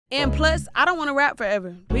And plus, I don't want to rap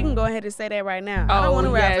forever. We can go ahead and say that right now. I don't want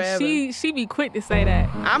to rap forever. She be quick to say that.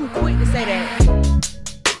 I'm quick to say that.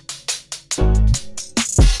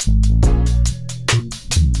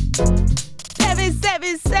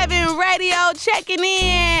 777 Radio checking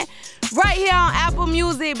in right here on Apple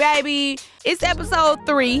Music, baby. It's episode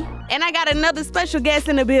 3, and I got another special guest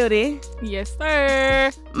in the building. Yes,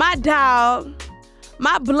 sir. My dog,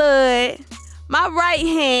 my blood, my right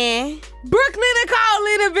hand, Brooklyn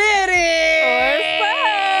Nikole in the building.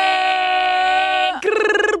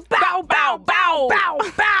 Bow, bow, bow, bow,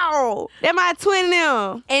 bow. That my twin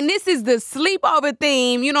them. And this is the sleepover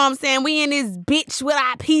theme. You know what I'm saying? We in this bitch with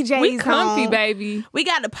our PJs We comfy, on. Baby. We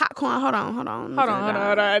got the popcorn. Hold on. Hold on.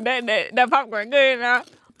 That popcorn good now.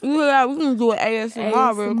 Yeah, we can do an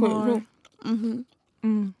ASMR real quick.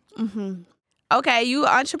 Okay, you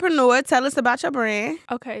entrepreneur. Tell us about your brand.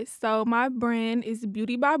 Okay, so my brand is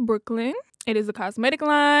Beauty by Brooklyn. It is a cosmetic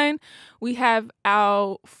line. We have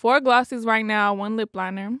out 4 glosses right now, 1 lip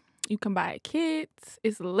liner. You can buy it kits.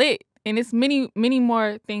 It's lit. And it's many, many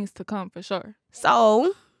more things to come for sure.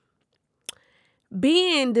 So,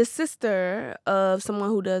 being the sister of someone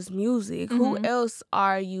who does music, who else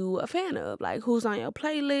are you a fan of? Like, who's on your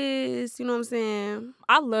playlist? You know what I'm saying?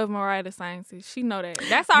 I love Mariah the Scientist. She know that.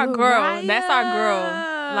 That's our girl. That's our girl.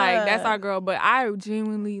 Like, that's our girl. But I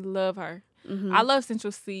genuinely love her. I love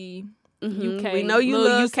Central C. UK. We know you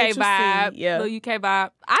love UK Central vibe. C. Yeah. Little UK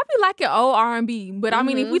vibe. I be liking old R&B. But, I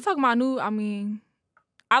mean, if we talk about new, I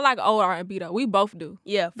like old R&B, though. We both do.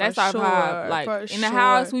 Yeah, for That's sure. our vibe. Like, in the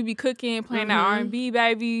house, we be cooking, playing that R&B,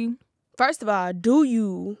 baby. First of all, do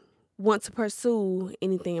you want to pursue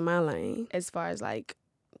anything in my lane as far as, like,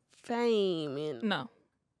 fame? And No.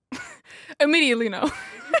 Immediately, no.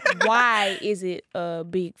 why is it a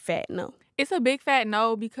big fat no? It's a big fat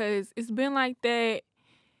no because it's been like that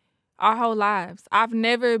our whole lives. I've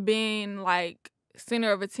never been, like,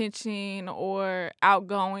 center of attention or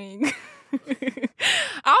outgoing.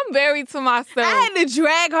 I'm very to myself. I had to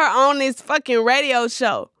drag her on this fucking radio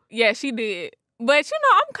show. Yeah, she did. But, you know,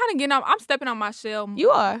 I'm kind of getting up. I'm stepping on my shell. You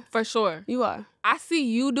are. For sure. You are. I see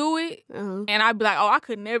you do it, and I be like, oh, I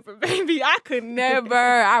could never, baby. I could never.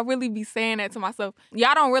 I really be saying that to myself.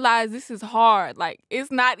 Y'all don't realize this is hard. Like, it's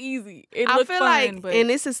not easy. It looks fun, like, but... and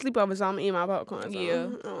it's a sleepover, so I'm eating my popcorn. So. Yeah.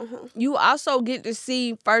 You also get to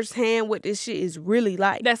see firsthand what this shit is really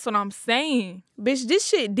like. That's what I'm saying. Bitch, this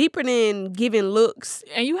shit deeper than giving looks.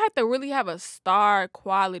 And you have to really have a star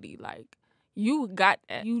quality. Like, you got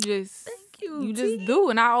that. You just... Thank you, You T. just do,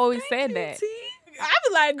 and I always said that. T. I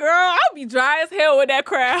be like, girl, I'll be dry as hell with that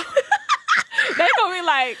crowd. They gonna be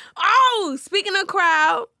like, oh, speaking of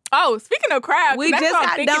crowd, speaking of crowd, we just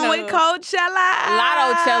got done with Coachella.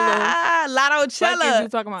 Latto-Chella. What is you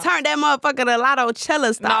talking about? Turn that motherfucker to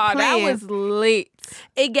Latto-Chella. Stop playing. That was lit.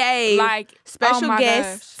 It gave like special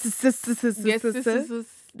guests,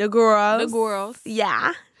 the girls. The girls.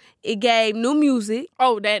 Yeah. It gave new music.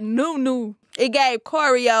 Oh, that new. It gave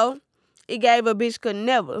choreo. It gave a bitch could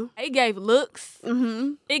never. It gave looks.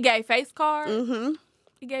 It gave face cards.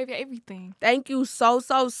 It gave you everything. Thank you so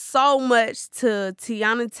much to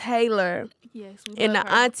Tiana Taylor. Yes, and the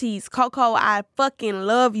aunties. Coco, I fucking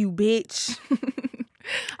love you, bitch.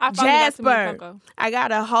 Jasper, I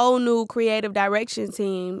got a whole new creative direction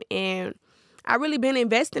team, and I really been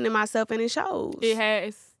investing in myself, and it shows. It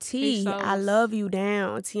has. I love you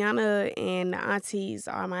down. Tiana and the aunties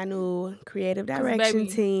are my new creative direction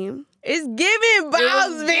team. It's giving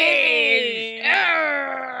boss bitch.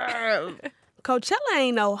 Coachella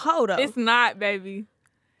ain't no hold up. It's not, baby.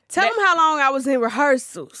 Tell them how long I was in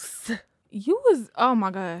rehearsals. You was, oh my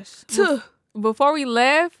gosh. Before we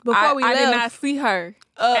left, I did not see her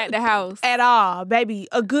at the house. At all, baby.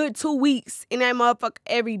 A good 2 weeks in that motherfucker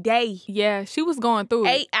every day. Yeah, she was going through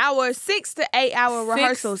 6 to 8 hour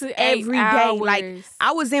rehearsals every hours. day. Like,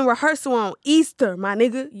 I was in rehearsal on Easter, my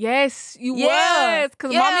nigga. Yes, you was.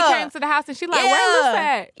 Because mommy came to the house and she like, where Luce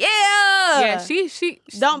at? Yeah, she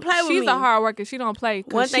don't play with me. She's a hard worker. She don't play.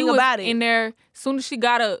 One thing about it. In there, as soon as she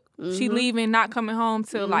got up, she leaving, not coming home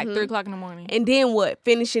till like 3 o'clock in the morning. And then what?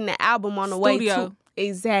 Finishing the album on the way to.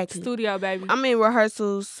 Exactly. Studio, baby. I'm in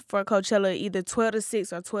rehearsals for Coachella either 12 to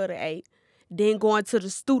 6 or 12 to 8. Then going to the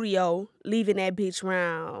studio, leaving that bitch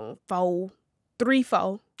around 3,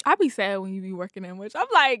 4. I be sad when you be working that much. I'm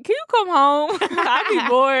like, can you come home? I be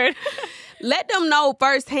bored. Let them know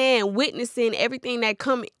firsthand, witnessing everything that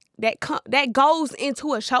goes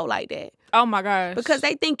into a show like that. Oh my gosh. Because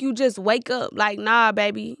they think you just wake up like, nah,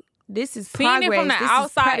 baby. This is seeing progress. it from the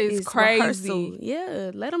outside is crazy. Rehearsal.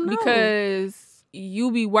 Yeah, let them know. Because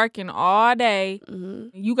you be working all day. Mm-hmm.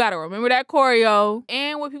 You got to remember that choreo.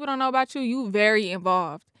 And what people don't know about you very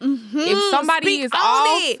involved. Mm-hmm. If somebody Speak is on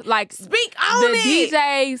off, it. like Speak on the it.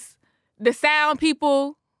 DJs, the sound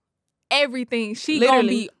people, everything, she Literally. gonna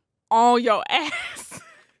be on your ass.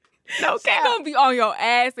 No She cap. gonna be on your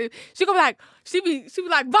ass. And she gonna be like, she be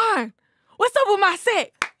like, Vaughn, what's up with my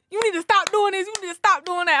set? You need to stop doing this. You need to stop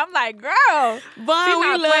doing that. I'm like, girl, Vaughn, she we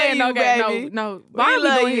not love playing you, no game. baby. No, We Vaughn be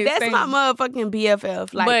love doing you. his That's thing. my motherfucking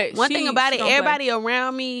BFF. Like, But one thing about she it, don't play. everybody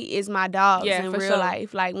around me is my dogs Yeah, in for real sure.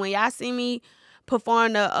 life. Like, when y'all see me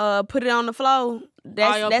perform the Put It On The Flow,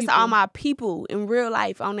 that's people. all my people in real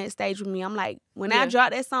life on that stage with me. I'm like, when I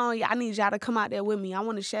drop that song, I need y'all to come out there with me. I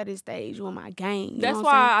want to share this stage with my gang. You That's know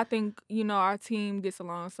what I'm why saying? I think, our team gets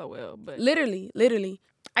along so well. But Literally.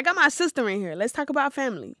 I got my sister in here. Let's talk about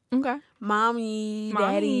family. okay. Mommy,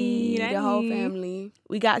 daddy, the whole family.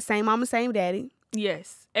 We got same mama, same daddy.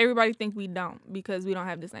 Yes. Everybody think we don't because we don't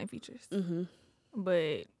have the same features. Mm-hmm.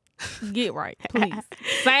 But get right, please.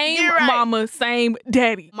 Same Get right. mama, same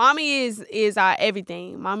daddy. Mommy is our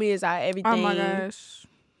everything. Mommy is our everything. Oh my gosh.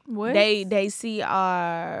 What? They see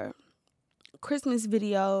our Christmas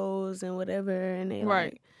videos and whatever, and they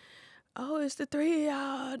Right. like, oh, it's the three of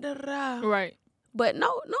y'all. Da, da, da. Right. But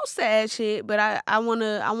no sad shit. But I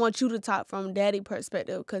want you to talk from daddy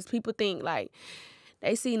perspective, because people think like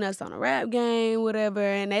they seen us on a rap game, whatever,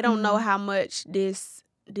 and they don't know how much this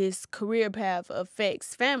career path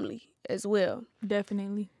affects family as well.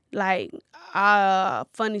 Definitely. Like,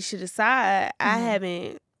 funny shit aside, I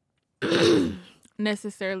haven't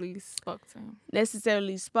Necessarily spoke to him.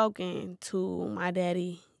 necessarily spoken to my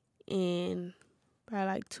daddy in probably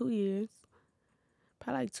like 2 years.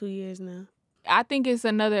 Probably like 2 years now. I think it's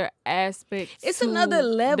another aspect. It's to another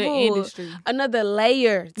level, the industry. another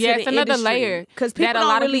layer to Yeah, the it's another industry. layer Because that people a don't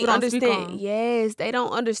lot of really people don't speak understand. on. Yes, they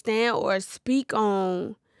don't understand or speak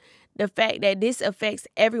on the fact that this affects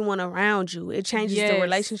everyone around you. It changes the Yes.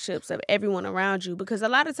 relationships of everyone around you. Because a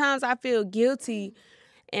lot of times I feel guilty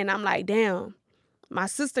and I'm like, damn, my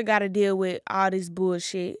sister got to deal with all this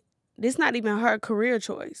bullshit. This not even her career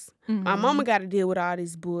choice. My mama got to deal with all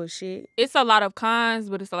this bullshit. It's a lot of cons,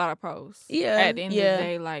 but it's a lot of pros. Yeah, At the end of the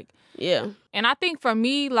day, Yeah. and I think for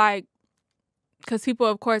me, because people,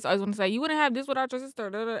 of course, always want to say, you wouldn't have this without your sister.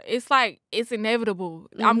 Da, da. It's like, it's inevitable.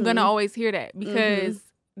 I'm going to always hear that because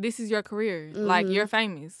this is your career. Like, you're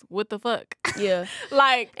famous. What the fuck? Yeah.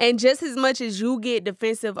 And just as much as you get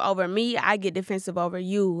defensive over me, I get defensive over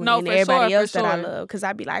you and everybody else that I love. Because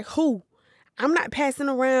I be like, who? I'm not passing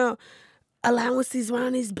around allowances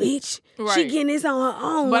around this bitch. Right. She getting this on her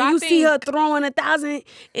own. But When I you see her think- throwing 1,000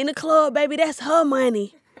 in the club, baby, that's her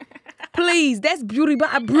money. Please, that's beauty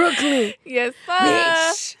by Brooklyn. Yes, sir.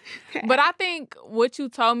 Bitch. But I think what you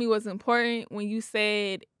told me was important when you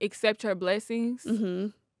said accept your blessings. Mm-hmm.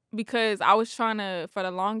 Because I was trying to, for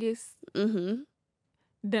the longest,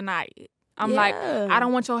 deny it. I'm like, I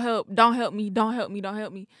don't want your help. Don't help me. Don't help me. Don't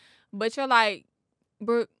help me. But you're like,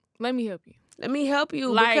 Brooke, let me help you. Let me help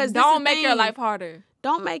you. Like, because don't make your life harder.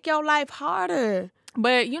 Don't make your life harder.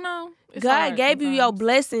 But, it's God hard gave you your sometimes.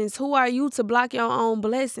 blessings. Who are you to block your own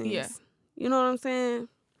blessings? Yeah. You know what I'm saying?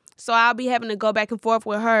 So I'll be having to go back and forth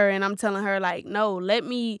with her, and I'm telling her like, no, let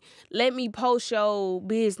me post your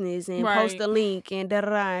business and post the link and da da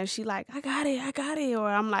da. And she like, I got it. Or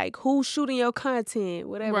I'm like, who's shooting your content?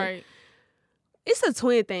 Whatever. Right. It's a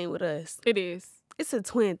twin thing with us. It is. It's a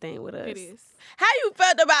twin thing with us. It is. How you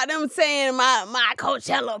felt about them saying my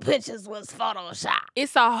Coachella pictures was Photoshop?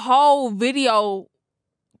 It's a whole video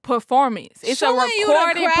performance. It's Showing a you the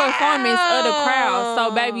recorded crowd. performance of the crowd.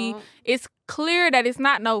 So, baby, it's clear that it's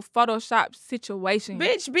not no Photoshop situation.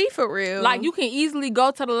 Bitch, be for real. Like, you can easily go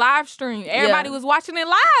to the live stream. Everybody was watching it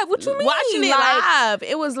live. What you mean? Watching it Like, live.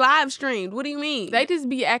 It was live streamed. What do you mean? They just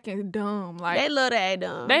be acting dumb. Like, They love to act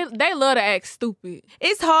dumb. they love to act stupid.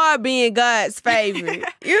 It's hard being God's favorite.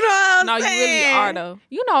 You know what I'm No, you saying? really are, though.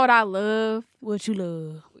 You know what I love? What you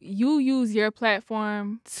love? You use your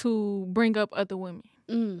platform to bring up other women.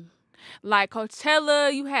 Like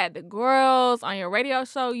Coachella, you had the girls on your radio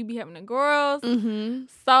show. You be having the girls. Mm-hmm.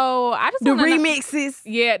 So I just The wanna know- remixes.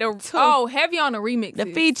 Yeah, heavy on the remixes. The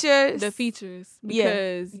features. The features. Yeah.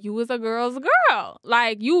 Because you was a girl's girl.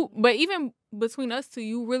 Like, but even between us two,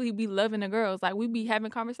 you really be loving the girls. Like, we be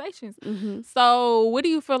having conversations. Mm-hmm. So what do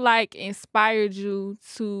you feel like inspired you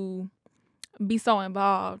to be so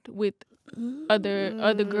involved with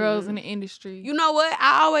other girls in the industry? You know what?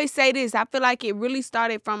 I always say this. I feel like it really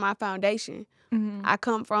started from my foundation. I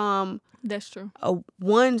come from That's true. a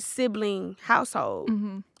one sibling household,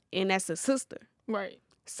 and that's a sister. Right.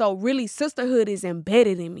 So really, sisterhood is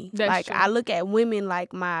embedded in me. That's like true. I look at women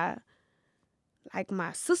like my like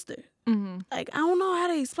my sister. Mm-hmm. Like, I don't know how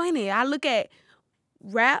to explain it. I look at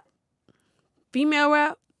rap, female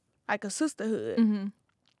rap, like a sisterhood. Mm-hmm.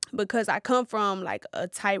 Because I come from like a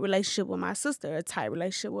tight relationship with my sister, a tight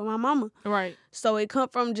relationship with my mama. Right. So it come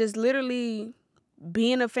from just literally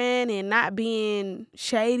being a fan and not being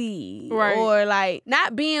shady. Right. Or like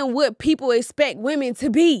not being what people expect women to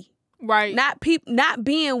be. Right. Not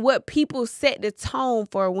being what people set the tone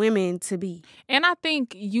for women to be. And I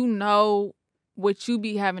think what you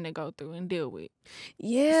be having to go through and deal with.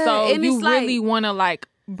 Yeah. So and you it's really like, want to like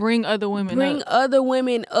bring other women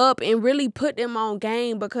up and really put them on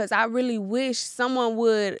game, because I really wish someone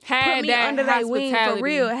would put me under their wing for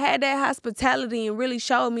real. Had that hospitality and really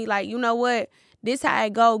showed me like, you know what? This how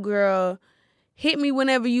it go, girl. Hit me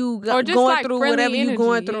whenever you going like through whatever you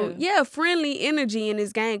going energy, through. Yeah, friendly energy in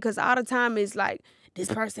this game, because all the time it's like this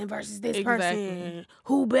person versus this person.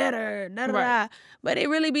 Who better? Da, da, da. But it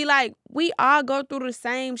really be like we all go through the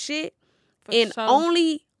same shit, and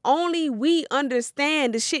only we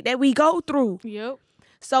understand the shit that we go through. Yep.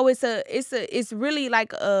 So it's really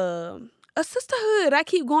like a sisterhood. I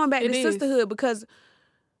keep going back to sisterhood because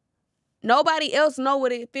nobody else know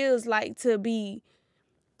what it feels like to be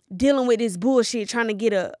dealing with this bullshit trying to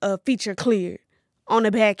get a feature cleared on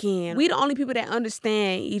the back end. We the only people that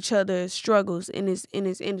understand each other's struggles in this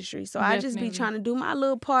industry. So Definitely. I just be trying to do my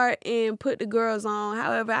little part and put the girls on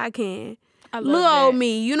however I can. Little old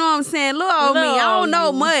me, you know what I'm saying? Little old me. I don't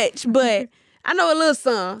know much, but I know a little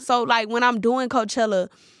something. So like when I'm doing Coachella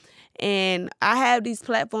and I have these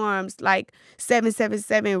platforms like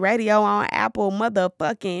 777 Radio on Apple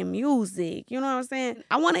motherfucking Music, you know what I'm saying?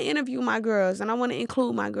 I want to interview my girls and I want to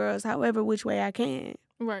include my girls however which way I can.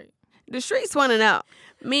 Right. The streets want to know.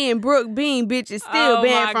 Me and Brooke being bitches still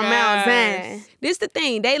banned from Mount Zion. This the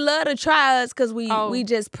thing. They love to try us because we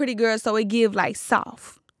just pretty girls, so it give like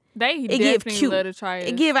soft. They definitely cute. love to try us.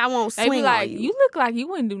 It give I won't swing they be like, on you. You look like you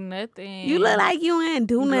wouldn't do nothing. You look like you ain't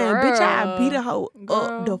do nothing. Girl, Bitch, I beat a hoe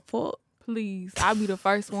up the fuck. Please. I'll be the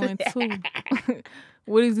first one too.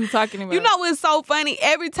 What is you talking about? You know what's so funny?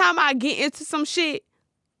 Every time I get into some shit,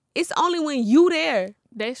 it's only when you there.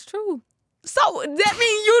 That's true. So that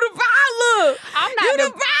means you the problem. I'm not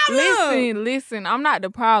the problem. Listen. I'm not the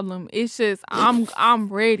problem. It's just I'm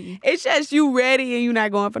ready. It's just you ready and you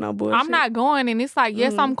not going for no bullshit. I'm not going, and it's like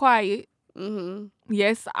yes, I'm quiet. Mm-hmm.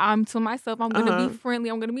 Yes, I'm to myself. I'm gonna be friendly.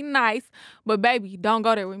 I'm gonna be nice. But baby, don't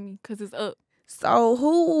go there with me because it's up. So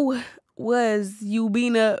who was you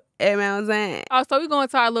beating up at Mount Zion? Oh, so we going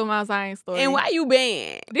to our little Mount Zion story. And why you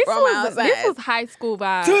banned? This was high school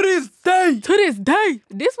vibes. To this day.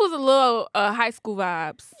 This was a little high school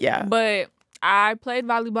vibes. Yeah. But I played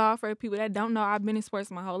volleyball. For people that don't know, I've been in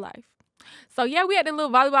sports my whole life. So yeah, we had a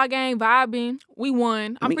little volleyball game vibing. We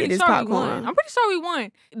won. I'm pretty sure we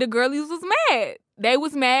won. The girlies was mad. They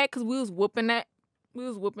was mad because we was whooping that.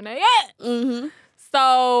 Mm-hmm.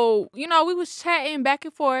 So, we was chatting back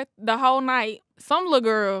and forth the whole night. Some little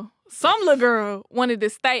girl wanted to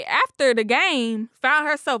stay after the game, found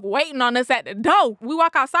herself waiting on us at the door. We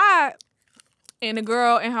walk outside, and the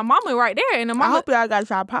girl and her mama right there. And the mama, I hope y'all got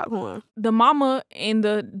y'all popcorn. The mama and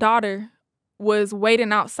the daughter was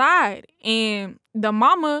waiting outside, and the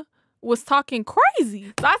mama was talking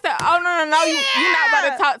crazy. So I said, oh, no, you're not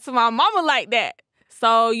about to talk to my mama like that.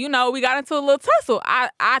 So, we got into a little tussle.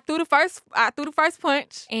 I threw the first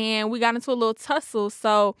punch, and we got into a little tussle.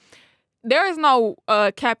 So there is no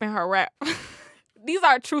cap in her rap. These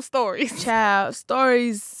are true stories. Child,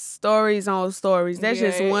 stories on stories. That's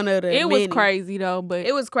just one of the It was crazy, though. But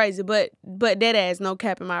it was crazy, but dead ass, no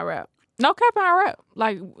cap in my rap. No cap in our rap.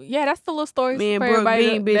 Like, yeah, that's the little stories. Me and Brooke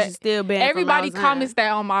being bitches still banned. Everybody comments that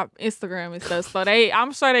on my Instagram and stuff. So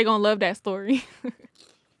I'm sure they gonna love that story.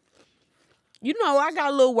 You know, I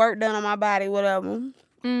got a little work done on my body, whatever.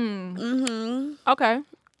 Okay.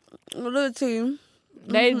 A little too.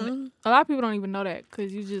 A lot of people don't even know that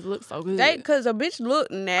because you just look so good. Because a bitch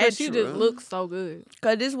look natural. Because you just look so good.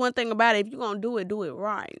 Because this one thing about it, if you gonna do it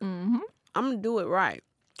right. Mm-hmm. I'm gonna do it right.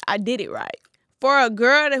 I did it right. For a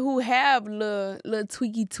girl who have little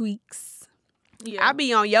tweaky tweaks, I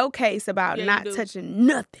be on your case about not touching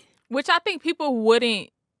nothing. Which I think people wouldn't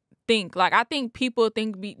think. Like, I think people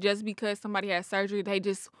think just because somebody has surgery, they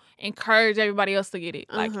just encourage everybody else to get it.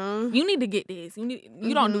 Like, you need to get this.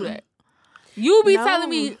 You don't do that. You be telling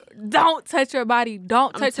me, don't touch your body.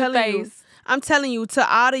 Don't touch your face. I'm telling you,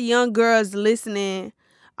 to all the young girls listening,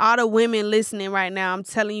 all the women listening right now, I'm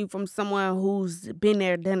telling you from someone who's been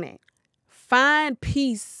there, done that. Find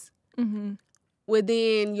peace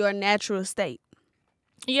within your natural state.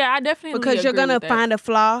 Yeah, I definitely because you're gonna find a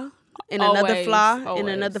flaw in another flaw, always. in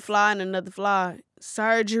another flaw, in another flaw.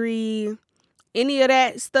 Surgery, any of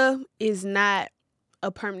that stuff is not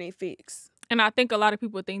a permanent fix. And I think a lot of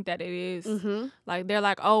people think that it is. Mm-hmm. Like, they're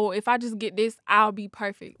like, oh, if I just get this, I'll be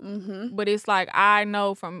perfect. Mm-hmm. But it's like, I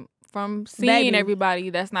know from seeing everybody,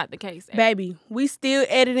 that's not the case. Baby, we still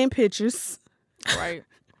editing pictures. Right.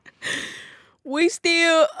 We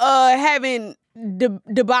still having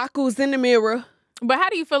debacles in the mirror. But how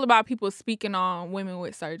do you feel about people speaking on women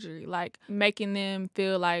with surgery? Like, making them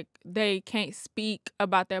feel like they can't speak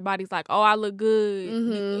about their bodies. Like, oh, I look good.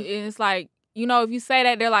 Mm-hmm. And it's like, you know, if you say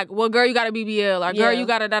that, they're like, well, girl, you got a BBL. Or, girl, you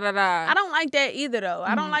got a da-da-da. I don't like that either, though.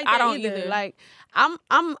 I don't like that I don't either. either. Like,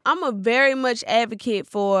 I'm a very much advocate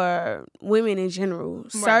for women in general.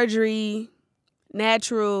 Right. Surgery,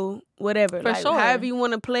 natural, whatever. For sure. However you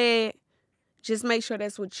want to play it, just make sure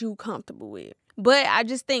that's what you comfortable with. But I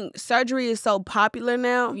just think surgery is so popular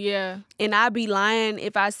now. Yeah. And I'd be lying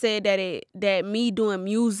if I said that me doing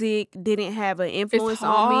music didn't have an influence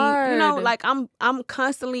on me. You know, like I'm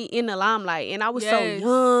constantly in the limelight, and I was so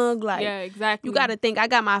young. Like, yeah, exactly. You got to think I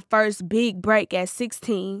got my first big break at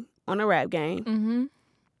 16 on a rap game. Mm-hmm.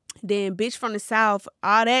 Then Bitch from the South,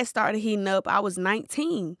 all that started heating up. I was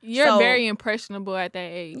 19. You're very impressionable at that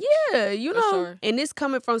age. Yeah, you know. Sure. And this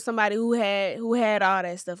coming from somebody who had all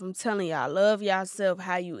that stuff. I'm telling y'all, love yourself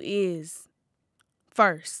how you is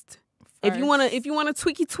first. If you wanna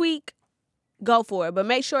tweak, go for it. But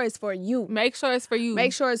make sure it's for you. Make sure it's for you.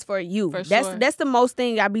 Make sure it's for you. For that's sure. That's the most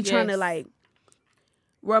thing I be trying to like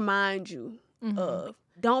remind you of.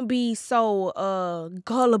 Don't be so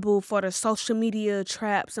gullible for the social media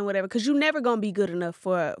traps and whatever, because you're never going to be good enough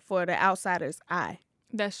for the outsider's eye.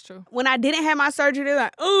 That's true. When I didn't have my surgery, they're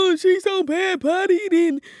like, oh, she's so bad-bodied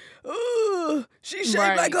and she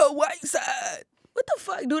shaped like her white side. What the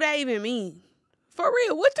fuck do that even mean? For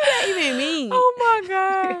real, what do that even mean? Oh, my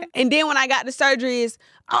God. And then when I got the surgery, it's,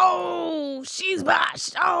 oh, she's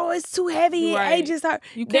botched. Oh, it's too heavy. It ages her.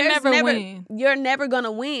 You can never win. You're never going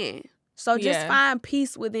to win. So just find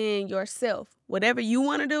peace within yourself. Whatever you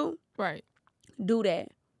want to do, right? Do that.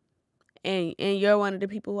 And you're one of the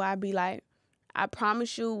people who I'd be like, I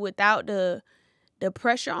promise you, without the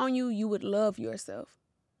pressure on you, you would love yourself,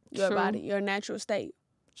 your body, your natural state.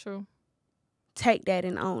 True. Take that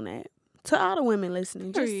and own that. To all the women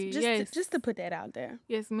listening, just to put that out there.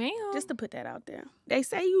 Yes, ma'am. Just to put that out there. They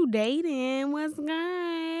say you dating. What's good?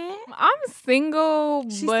 I'm single,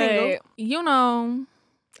 She's but single. You know,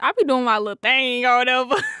 I be doing my little thing or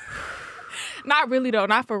whatever. Not really, though.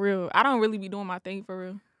 Not for real. I don't really be doing my thing for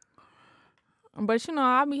real. But, you know,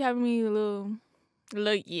 I be having me a little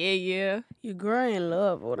yeah. Your girl in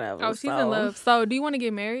love or whatever. Oh, she's in love. So, do you want to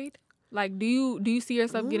get married? Like, do you see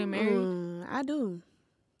yourself getting married? I do.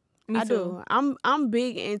 Me too. I'm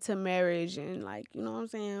big into marriage and, like, you know what I'm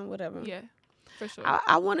saying? Whatever. Yeah, for sure.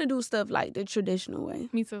 I want to do stuff like the traditional way.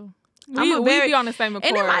 Me too. We be on the same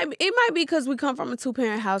accord. And it might be because we come from a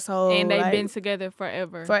 2-parent household. And they've been together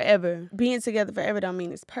forever. Forever. Being together forever don't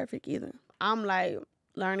mean it's perfect either. I'm like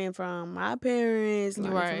learning from my parents,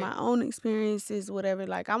 learning from my own experiences, whatever.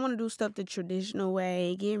 Like, I want to do stuff the traditional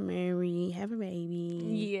way, get married, have a baby.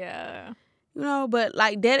 Yeah. You know, but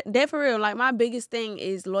like that for real, like my biggest thing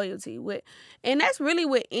is loyalty. And that's really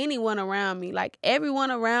with anyone around me. Like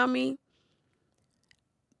everyone around me,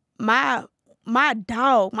 my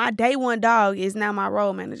dog, my day one dog is now my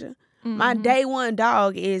role manager. Mm-hmm. My day one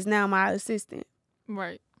dog is now my assistant.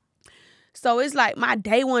 Right. So it's like my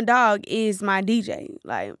day one dog is my DJ.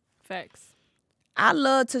 Like, facts. I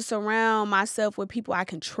love to surround myself with people I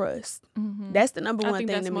can trust. Mm-hmm. That's the number one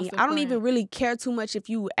thing to me. I don't even really care too much if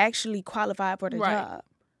you actually qualify for the job.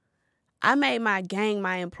 I made my gang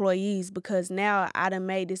my employees because now I done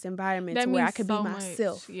made this environment to where I could be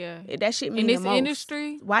myself. Yeah. That shit means in this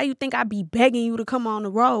industry. Why you think I be begging you to come on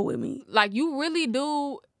the road with me? Like, you really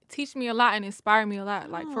do teach me a lot and inspire me a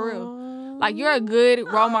lot. Like, for real. Like, you're a good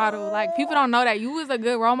role model. Like, people don't know that. You was a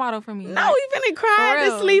good role model for me. No, we finna cry at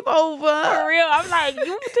the sleepover. For real. I'm like,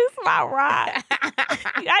 you just my rock.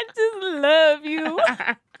 I just love you.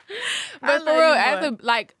 But for real,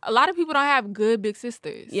 a lot of people don't have good big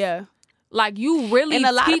sisters. Yeah. Like, you really and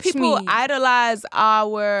a lot of people me. Idolize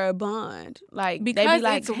our bond. Like, because they be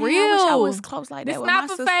like, it's real. I wish I was close like that with my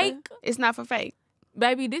sister. It's not for fake. It's not for fake.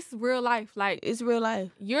 Baby, this is real life. Like, it's real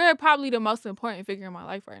life. You're probably the most important figure in my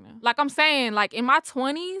life right now. Like, I'm saying, like, in my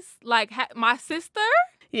 20s, like, my sister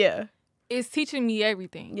is teaching me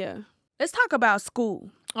everything. Yeah. Let's talk about school.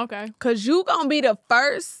 Okay. Because you going to be the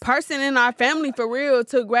first person in our family, for real,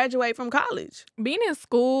 to graduate from college. Being in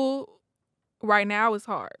school right now is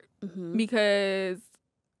hard. Mm-hmm. Because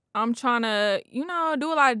I'm trying to,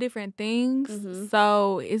 do a lot of different things. Mm-hmm.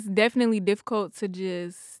 So it's definitely difficult to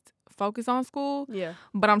just focus on school. Yeah.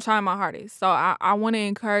 But I'm trying my hardest. So I want to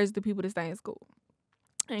encourage the people to stay in school.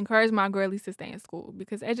 Encourage my girlies to stay in school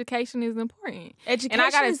because education is important. Education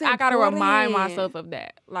and is I gotta remind important. myself of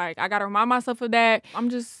that. Like I gotta remind myself of that. I'm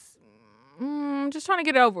just trying to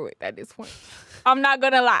get it over with at this point. I'm not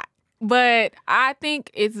gonna lie. But I think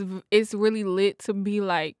it's really lit to be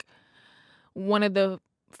like one of the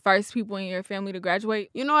first people in your family to graduate.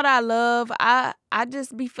 You know what I love? I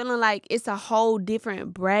just be feeling like it's a whole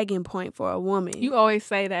different bragging point for a woman. You always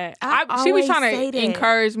say that. She be always trying say to that.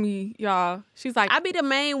 encourage me, y'all. She's like, I be the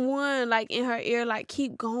main one, like in her ear, like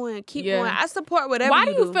keep going, keep going. I support whatever. Why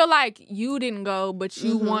do you feel like you didn't go, but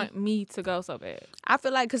you want me to go so bad? I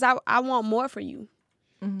feel like because I want more for you.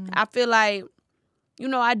 Mm-hmm. I feel like, you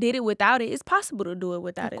know, I did it without it. It's possible to do it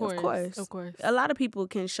without it, of course. Of course. A lot of people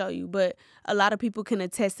can show you, but a lot of people can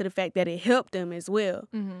attest to the fact that it helped them as well.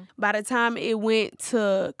 Mm-hmm. By the time it went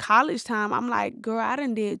to college time, I'm like, girl, I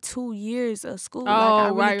done did 2 years of school. Like, I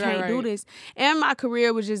really can't do this. And my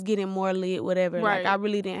career was just getting more lit, whatever. Right. Like, I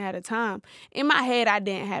really didn't have the time. In my head, I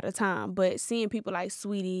didn't have the time. But seeing people like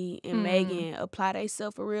Sweetie and Megan apply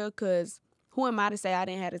themselves for real, because who am I to say I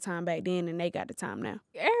didn't have the time back then and they got the time now?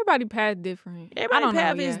 Everybody path different. Everybody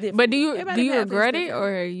path is different. But do you regret it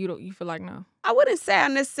or you feel like no? I wouldn't say I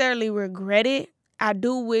necessarily regret it. I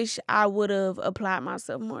do wish I would have applied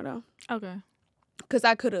myself more though. Okay. Because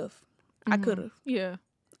I could have. I could have. Yeah.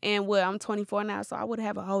 And I'm 24 now, so I would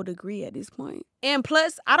have a whole degree at this point. And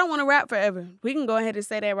plus, I don't want to rap forever. We can go ahead and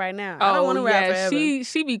say that right now. I don't want to rap forever.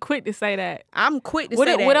 She be quick to say that. I'm quick to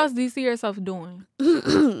say that. What else do you see yourself doing?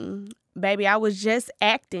 Baby, I was just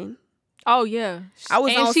acting. Oh, yeah. I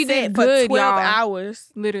was on set for 12 hours.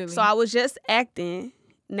 Literally. So I was just acting.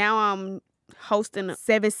 Now I'm hosting a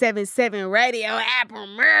 777 radio Apple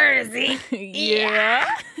Mercy. Yeah.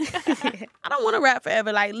 I don't want to rap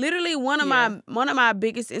forever. Like literally one of my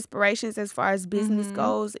biggest inspirations as far as business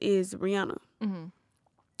goes is Rihanna. Mm-hmm.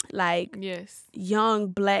 Like young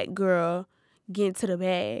black girl getting to the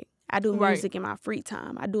bag. I do music in my free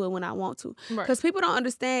time. I do it when I want to. Because people don't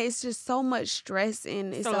understand it's just so much stress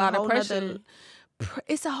and it's a lot of pressure.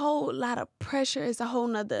 It's a whole lot of pressure. It's a whole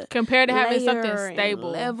nother compared to having something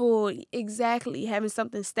stable. Level. Exactly. Having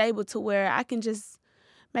something stable to where I can just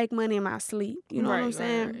make money in my sleep. You know what I'm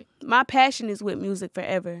saying? Right. My passion is with music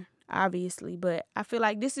forever, obviously. But I feel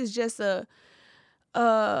like this is just a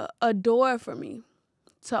door for me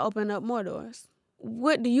to open up more doors.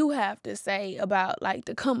 What do you have to say about like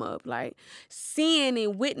the come up, like seeing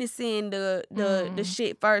and witnessing the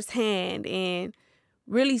shit firsthand and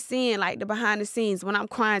really seeing like the behind the scenes when I'm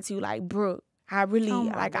crying to you like, Brooke, I really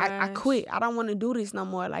I quit. I don't want to do this no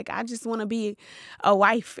more. Like I just want to be a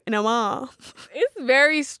wife and a mom. It's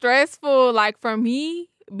very stressful. Like for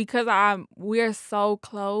me, because we're so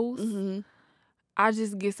close. Mm-hmm. I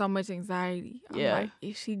just get so much anxiety. I'm like,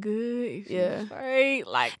 is she good? Is she straight?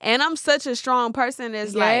 Like, and I'm such a strong person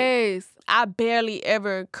that's like, I barely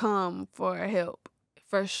ever come for help.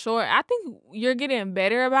 For sure. I think you're getting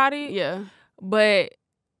better about it. Yeah. But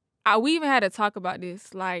we even had to talk about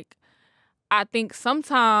this. Like, I think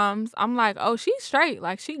sometimes I'm like, oh, she's straight.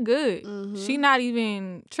 Like, she good. Mm-hmm. She not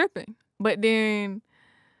even tripping. But then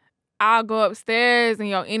I'll go upstairs and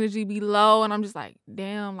your energy be low. And I'm just like,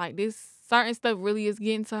 damn, like this certain stuff really is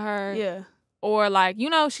getting to her. Yeah. Or like,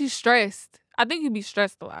 she's stressed. I think you be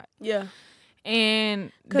stressed a lot. Yeah.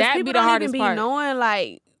 And that be the hardest part. People don't even be knowing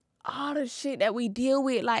like all the shit that we deal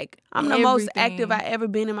with. Like I'm the most active I ever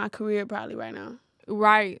been in my career probably right now.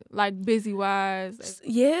 Right. Like busy wise.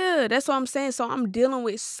 Yeah, that's what I'm saying. So I'm dealing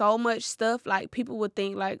with so much stuff. Like people would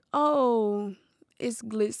think like, oh, it's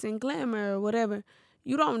glitz and glamour or whatever.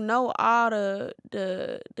 You don't know all the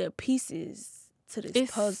pieces to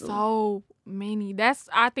this puzzle. It's so many. That's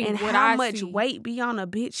I think and what how much weight be on a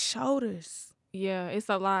bitch's shoulders. Yeah, it's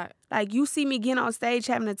a lot. Like you see me getting on stage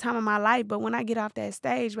having the time of my life, but when I get off that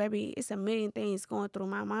stage, baby, it's a million things going through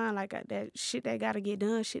my mind. Like that shit that gotta get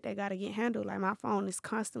done, shit that gotta get handled. Like my phone is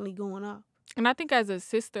constantly going off. And I think as a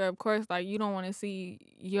sister, of course, like you don't want to see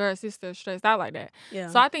your sister stressed out like that. Yeah.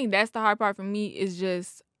 So I think that's the hard part for me is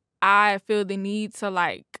just I feel the need to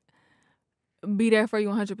like be there for you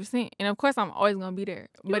 100%. And of course, I'm always going to be there.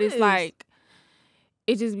 But it's like,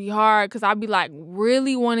 it just be hard because I be like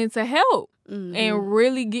really wanting to help and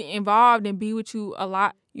really get involved and be with you a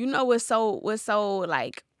lot. You know what's so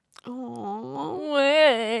like,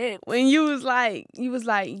 oh, when you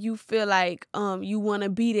feel like you want to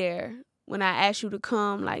be there. When I asked you to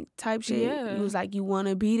come, like type shit, you was like, you want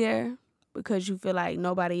to be there because you feel like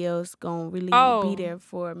nobody else gonna really be there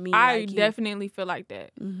for me. I definitely feel like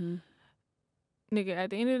that. Mm-hmm. Nigga,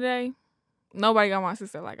 at the end of the day, nobody got my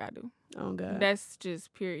sister like I do. Oh God. That's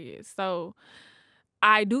just period. So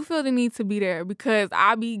I do feel the need to be there because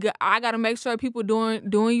I gotta make sure people doing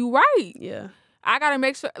you right. Yeah. I gotta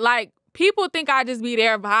make sure, like, people think I just be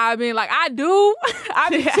there vibing. Like, I do. I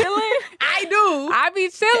be chilling. I be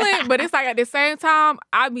chilling. But it's like at the same time,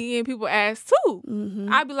 I be in people's ass too.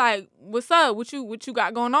 Mm-hmm. I be like, what's up? What you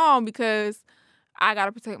got going on? Because I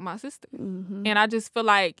gotta protect my sister. Mm-hmm. And I just feel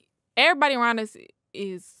like everybody around us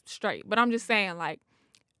is straight. But I'm just saying, like,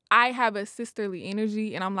 I have a sisterly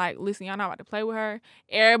energy. And I'm like, listen, y'all not about to play with her.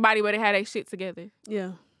 Everybody better have their shit together.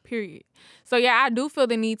 Yeah. Period. So, yeah, I do feel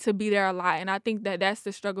the need to be there a lot. And I think that that's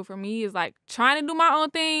the struggle for me is, like, trying to do my own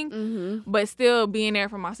thing, Mm-hmm. but still being there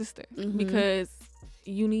for my sister Mm-hmm. because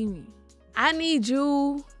you need me. I need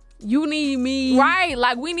you. You need me. Right.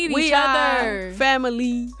 Like, we need each other. Are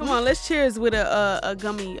family. Come on, let's cheers with a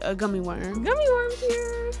gummy worm. Gummy worm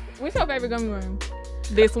cheers. What's your favorite gummy worm?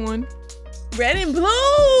 This one. Red and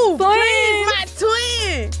blue. Twins.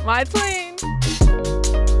 Please, my twin. My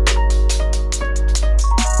twin.